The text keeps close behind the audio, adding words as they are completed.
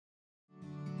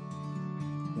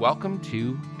Welcome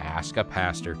to Ask a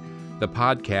Pastor, the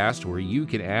podcast where you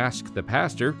can ask the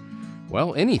pastor,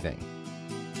 well, anything.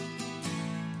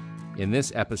 In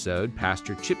this episode,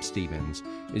 Pastor Chip Stevens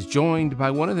is joined by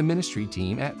one of the ministry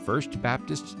team at First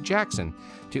Baptist Jackson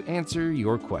to answer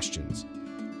your questions.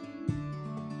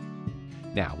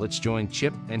 Now, let's join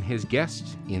Chip and his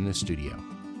guests in the studio.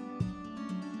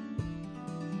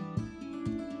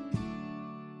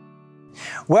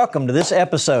 Welcome to this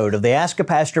episode of the Ask a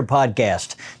Pastor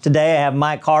podcast. Today I have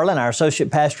Mike Harlan, our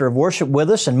Associate Pastor of Worship, with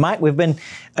us. And Mike, we've been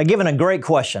given a great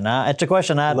question. It's a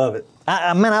question I love it.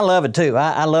 I love it too.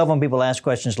 I love when people ask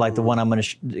questions like the one I'm going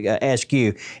to ask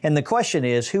you. And the question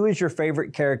is, who is your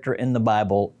favorite character in the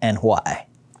Bible and why?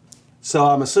 So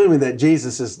I'm assuming that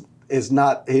Jesus is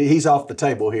not, he's off the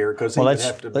table here because he would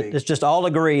have to be. Let's just all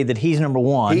agree that he's number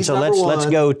one. He's number one. Let's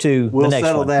go to the next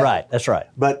settle one. that. Right, that's right.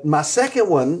 But my second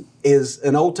one is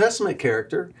an Old Testament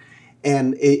character,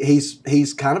 and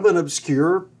he's kind of an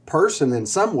obscure person in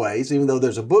some ways, even though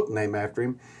there's a book named after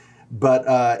him. But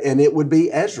and it would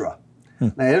be Ezra.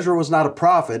 Now Ezra was not a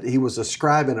prophet; he was a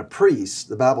scribe and a priest.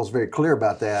 The Bible's very clear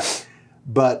about that.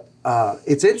 But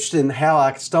it's interesting how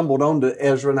I stumbled onto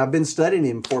Ezra, and I've been studying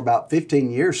him for about 15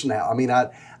 years now. I mean,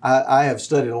 I have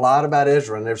studied a lot about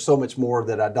Ezra, and there's so much more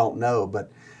that I don't know.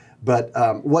 But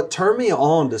what turned me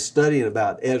on to studying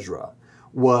about Ezra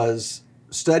was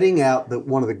studying out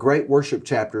one of the great worship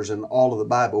chapters in all of the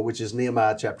Bible, which is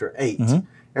Nehemiah chapter 8. Mm-hmm.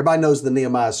 Everybody knows the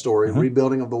Nehemiah story,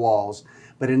 rebuilding of the walls.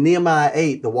 But in Nehemiah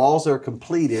 8, the walls are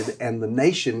completed, and the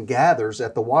nation gathers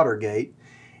at the water gate,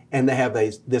 and they have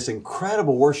this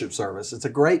incredible worship service. It's a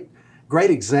great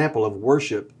example of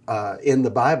worship in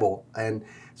the Bible.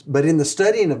 But in the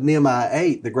studying of Nehemiah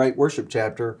 8, the great worship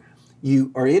chapter,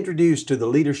 you are introduced to the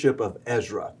leadership of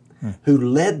Ezra, who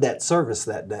led that service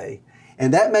that day.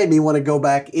 And that made me want to go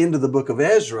back into the book of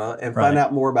Ezra and find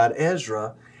out more about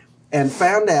Ezra, and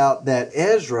found out that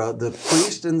Ezra, the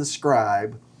priest and the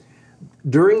scribe,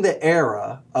 during the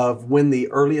era of when the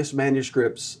earliest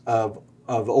manuscripts of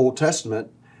Old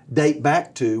Testament date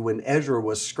back to when Ezra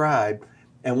was scribe,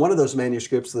 and one of those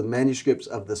manuscripts, the manuscripts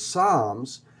of the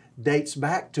Psalms, dates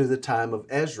back to the time of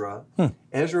Ezra.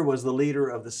 Ezra was the leader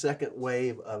of the second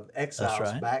wave of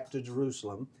exiles back to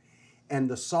Jerusalem, and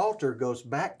the Psalter goes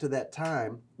back to that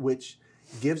time, which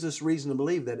gives us reason to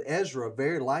believe that Ezra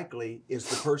very likely is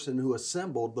the person who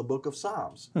assembled the book of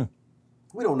Psalms.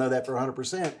 We don't know that for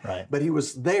 100%, but he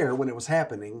was there when it was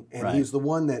happening, and he was the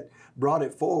one that brought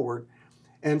it forward.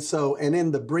 And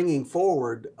in the bringing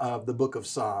forward of the book of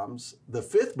Psalms, the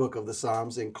fifth book of the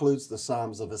Psalms includes the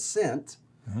Psalms of Ascent.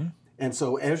 And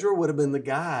so Ezra would have been the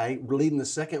guy leading the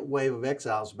second wave of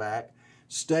exiles back,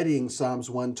 studying Psalms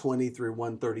 120 through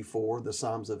 134, the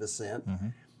Psalms of Ascent.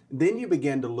 Then you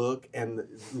begin to look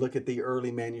at the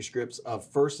early manuscripts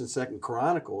of 1st and 2nd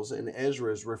Chronicles, and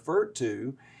Ezra is referred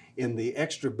to in the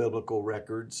extra-biblical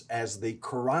records as the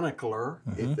chronicler,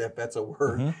 if that's a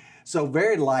word. So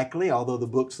very likely, although the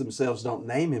books themselves don't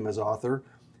name him as author,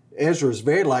 Ezra is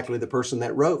very likely the person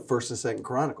that wrote 1st and 2nd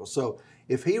Chronicles. So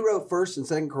if he wrote 1st and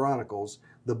 2nd Chronicles,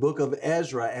 the book of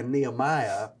Ezra and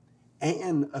Nehemiah,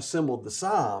 and assembled the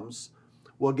Psalms,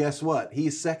 well, guess what?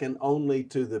 He's second only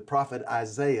to the prophet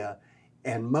Isaiah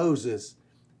and Moses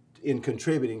in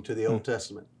contributing to the Old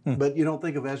Testament. But you don't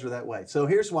think of Ezra that way. So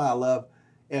here's why I love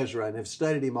Ezra and have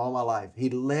studied him all my life. He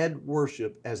led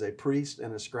worship as a priest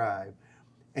and a scribe,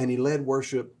 and he led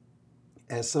worship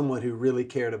as someone who really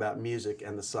cared about music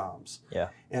and the Psalms.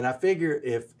 And I figure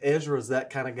if Ezra's that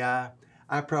kind of guy,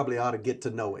 I probably ought to get to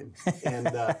know him. And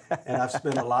I've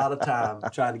spent a lot of time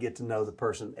trying to get to know the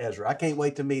person Ezra. I can't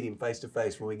wait to meet him face to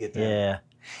face when we get there. Yeah.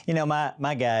 You know,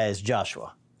 my guy is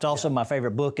Joshua. It's also my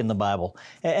favorite book in the Bible.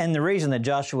 And the reason that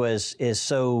Joshua is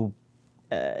so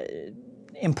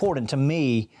important to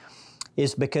me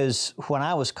is because when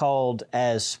I was called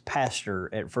as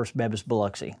pastor at First Baptist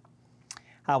Biloxi,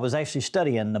 I was actually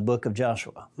studying the book of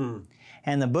Joshua.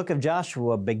 And the book of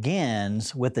Joshua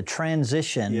begins with the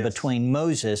transition between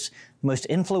Moses, most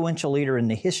influential leader in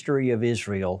the history of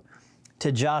Israel,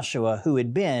 to Joshua, who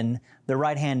had been the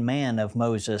right-hand man of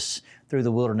Moses through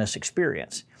the wilderness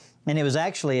experience. And it was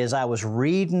actually as I was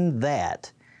reading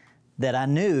that I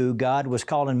knew God was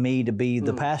calling me to be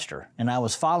the pastor. And I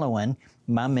was following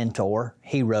my mentor,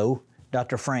 hero,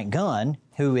 Dr. Frank Gunn,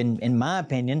 who in my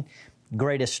opinion,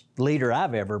 greatest leader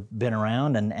I've ever been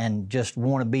around, and just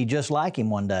want to be just like him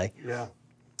one day.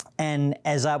 And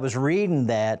as I was reading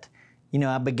that, you know,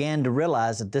 I began to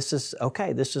realize that this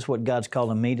is what God's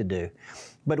calling me to do.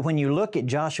 But when you look at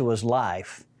Joshua's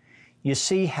life, you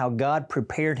see how God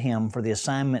prepared him for the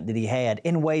assignment that he had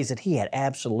in ways that he had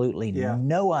absolutely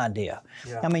no idea.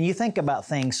 Yeah. I mean, you think about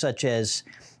things such as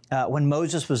when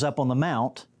Moses was up on the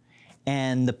mount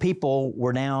and the people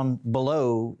were down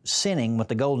below sinning with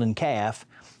the golden calf.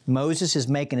 Moses is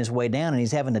making his way down and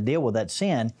he's having to deal with that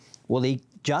sin. Well,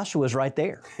 Joshua's right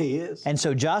there. He is. And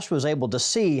so Joshua's able to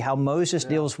see how Moses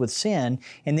deals with sin.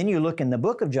 And then you look in the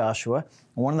book of Joshua,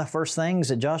 one of the first things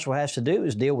that Joshua has to do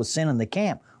is deal with sin in the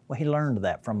camp. Well, he learned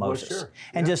that from Moses. Well, sure.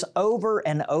 And just over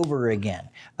and over again.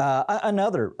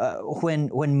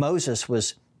 When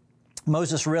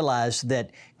Moses realized that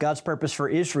God's purpose for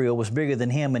Israel was bigger than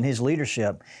him and his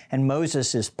leadership, and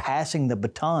Moses is passing the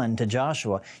baton to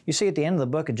Joshua. You see at the end of the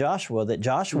book of Joshua that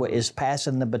Joshua is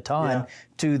passing the baton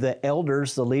to the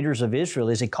elders, the leaders of Israel,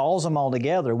 as he calls them all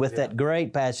together with that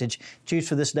great passage, choose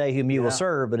for this day whom you will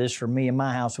serve, but as for me and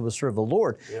my house who will serve the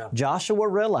Lord. Yeah. Joshua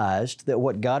realized that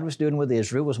what God was doing with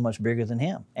Israel was much bigger than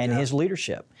him and his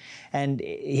leadership. And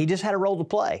he just had a role to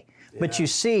play. Yeah. But you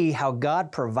see how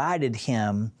God provided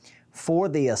him for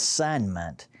the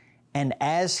assignment, and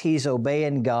as he's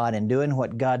obeying God and doing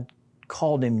what God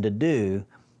called him to do,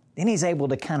 then he's able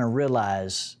to kind of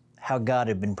realize how God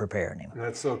had been preparing him.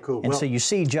 That's so cool. And so you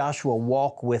see Joshua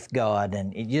walk with God,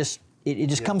 and it just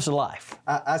comes to life.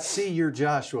 I see your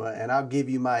Joshua, and I'll give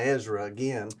you my Ezra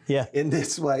again in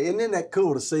this way. And isn't that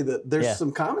cool to see that there's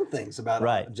some common things about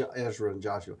Ezra and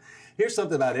Joshua? Here's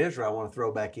something about Ezra I want to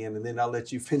throw back in, and then I'll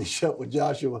let you finish up with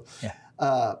Joshua.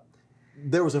 Yeah.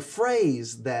 There was a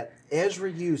phrase that Ezra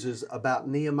uses about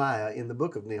Nehemiah in the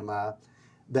book of Nehemiah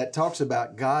that talks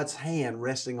about God's hand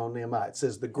resting on Nehemiah. It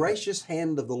says, the gracious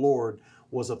hand of the Lord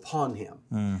was upon him.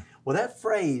 Mm. Well, that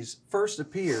phrase first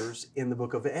appears in the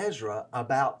book of Ezra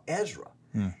about Ezra.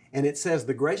 Mm. And it says,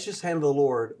 the gracious hand of the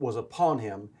Lord was upon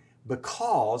him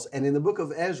because, and in the book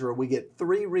of Ezra, we get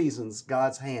 3 reasons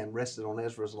God's hand rested on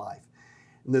Ezra's life.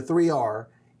 And the 3 are,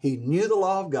 he knew the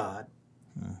law of God,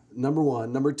 number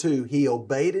 1. Number 2, he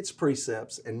obeyed its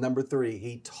precepts. And number 3,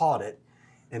 he taught it,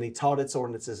 and he taught its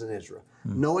ordinances in Ezra.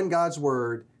 Knowing God's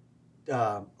word,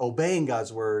 obeying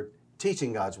God's word,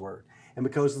 teaching God's word. And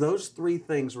because those 3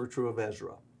 things were true of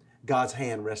Ezra, God's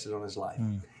hand rested on his life.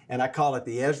 And I call it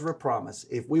the Ezra promise.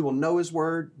 If we will know his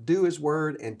word, do his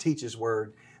word, and teach his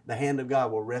word, the hand of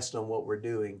God will rest on what we're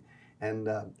doing. And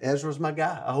Ezra's my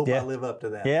guy. I hope I live up to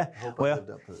that. Yeah. I hope well, I lived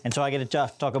up to it. And so I get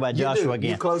to talk about Joshua again.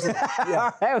 You close it.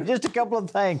 Yeah. All right, just a couple of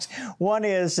things. One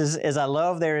is I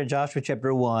love there in Joshua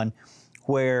chapter 1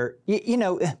 where,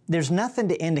 there's nothing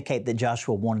to indicate that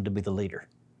Joshua wanted to be the leader.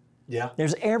 Yeah.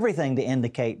 There's everything to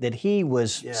indicate that he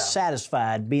was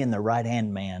satisfied being the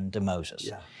right-hand man to Moses.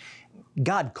 Yeah.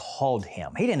 God called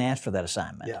him. He didn't ask for that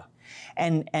assignment. Yeah.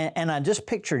 And I just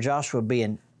picture Joshua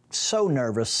being so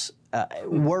nervous,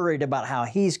 worried about how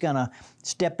he's going to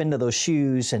step into those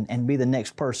shoes and be the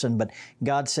next person. But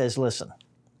God says, listen,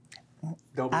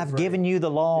 I've given you the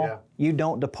law. Yeah. You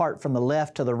don't depart from the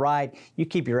left to the right. You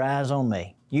keep your eyes on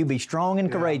me. You be strong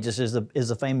and courageous is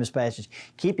the famous passage.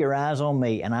 Keep your eyes on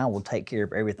me and I will take care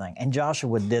of everything. And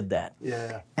Joshua did that.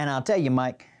 Yeah. And I'll tell you,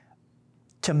 Mike,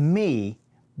 to me,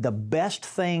 the best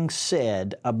thing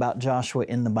said about Joshua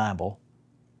in the Bible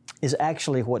is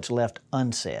actually what's left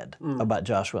unsaid about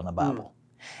Joshua in the Bible.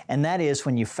 And that is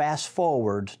when you fast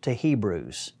forward to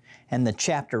Hebrews and the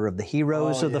chapter of the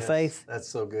heroes of the faith. That's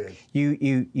so good.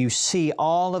 You see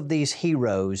all of these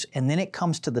heroes, and then it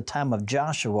comes to the time of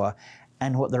Joshua,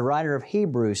 and what the writer of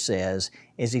Hebrews says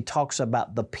is he talks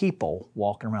about the people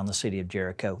walking around the city of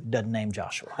Jericho. Doesn't name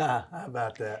Joshua. How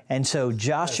about that? And so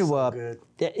Joshua,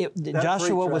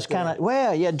 Joshua was kind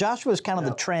of, Joshua was kind of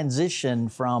the transition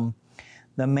from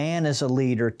the man as a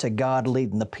leader to God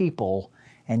leading the people,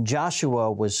 and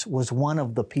Joshua was one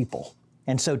of the people.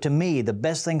 And so to me, the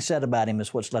best thing said about him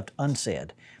is what's left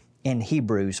unsaid in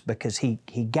Hebrews, because he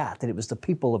got that it was the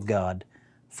people of God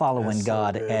following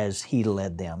God as he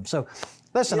led them. So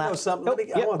listen, I want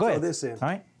to throw this in. All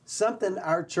right. Something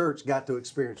our church got to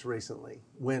experience recently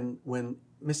when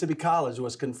Mississippi College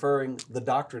was conferring the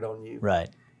doctorate on you. Right.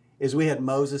 Is we had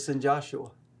Moses and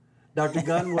Joshua. Dr.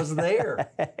 Gunn was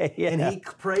there, and he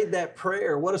prayed that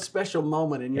prayer. What a special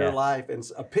moment in your life, and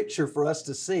a picture for us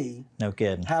to see. No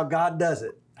kidding. How God does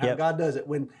it. How God does it.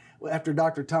 When after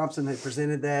Dr. Thompson had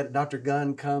presented that, Dr.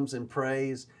 Gunn comes and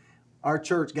prays. Our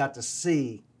church got to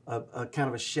see a kind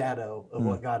of a shadow of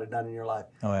what God had done in your life.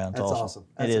 Oh, yeah, that's awesome.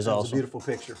 That's a beautiful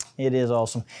picture. It is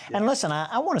awesome. Yeah. And listen,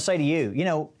 I want to say to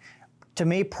you, to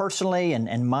me personally,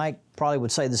 and Mike probably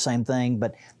would say the same thing,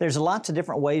 but there's lots of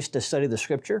different ways to study the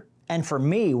Scripture. And for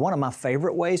me, one of my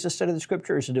favorite ways to study the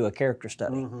Scripture is to do a character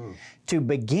study. To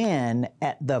begin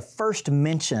at the first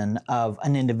mention of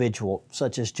an individual,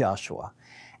 such as Joshua,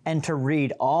 and to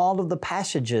read all of the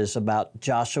passages about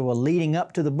Joshua leading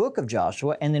up to the book of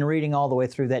Joshua, and then reading all the way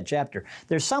through that chapter.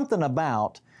 There's something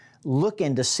about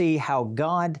looking to see how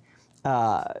God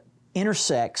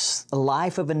intersects the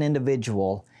life of an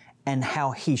individual and how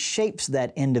He shapes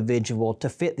that individual to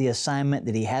fit the assignment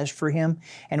that He has for him.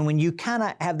 And when you kind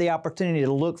of have the opportunity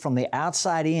to look from the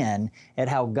outside in at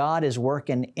how God is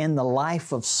working in the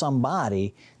life of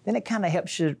somebody, then it kind of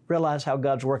helps you realize how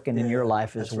God's working in your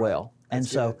life as well. Right. And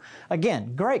so,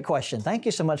 again, great question. Thank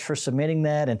you so much for submitting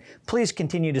that. And please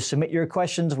continue to submit your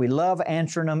questions. We love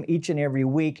answering them each and every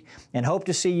week, and hope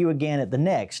to see you again at the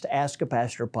next Ask a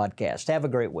Pastor podcast. Have a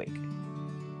great week.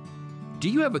 Do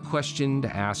you have a question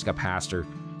to ask a pastor?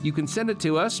 You can send it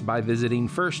to us by visiting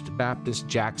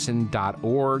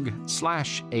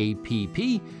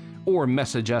firstbaptistjackson.org/APP or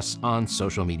message us on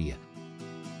social media.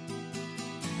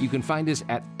 You can find us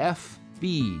at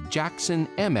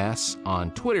FBJacksonMS on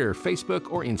Twitter,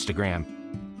 Facebook, or Instagram.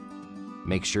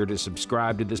 Make sure to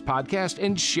subscribe to this podcast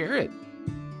and share it.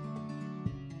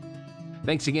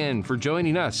 Thanks again for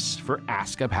joining us for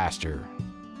Ask a Pastor.